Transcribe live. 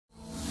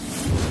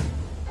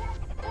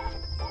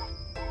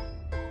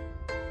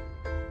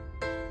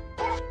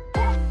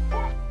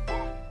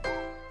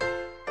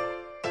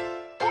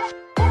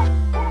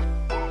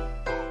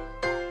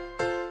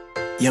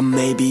You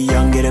may be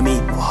younger than me,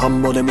 more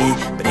humble than me,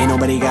 but ain't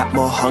nobody got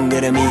more hunger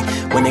than me.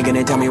 When they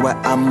gonna tell me what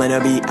I'm gonna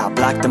be, I'll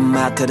block them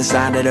out to the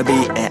side of the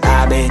beat. And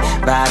I've been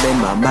vibing,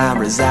 my mind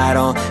reside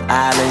on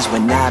islands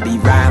when I be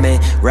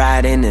rhyming,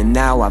 riding, and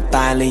now I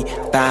finally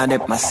found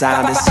it, my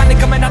silence. Finally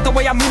coming out the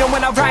way I mean it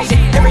when I write it.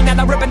 Every night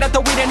I'm ripping out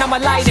the weed and I'ma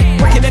light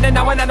it. Working in and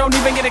out and I don't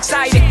even get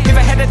excited. If I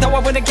had it though I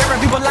wouldn't care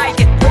if people like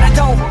it. But I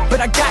don't, but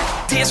I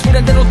got this with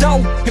a little dough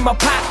in my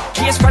pot.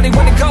 Kids probably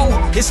wanna go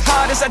as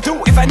hard as I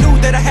do if I knew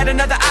that I had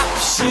another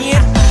option.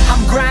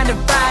 I'm grinding,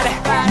 fighting,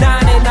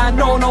 99,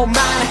 no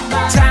money.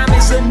 Time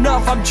is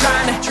enough, I'm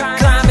trying to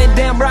climb it,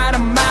 damn right,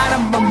 I'm out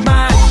of my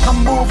mind.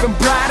 I'm moving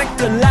product,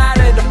 a lot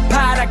of the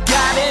pot, I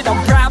got it.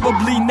 I'm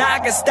probably not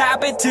gonna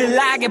stop it till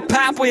I get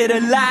popped with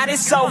a lot of.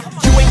 So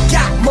you ain't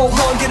got more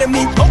hunger than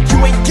me, you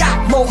ain't got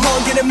more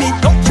hunger than me,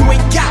 you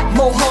ain't got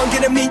more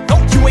hunger than me,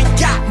 you ain't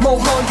got more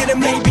hunger than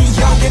me. Maybe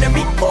younger than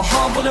me, more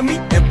humble than me,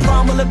 and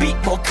probably be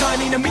more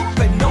cunning than me.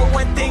 But know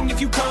one thing, if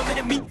you coming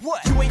to me,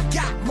 what? You ain't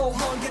got more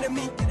hunger than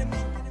me.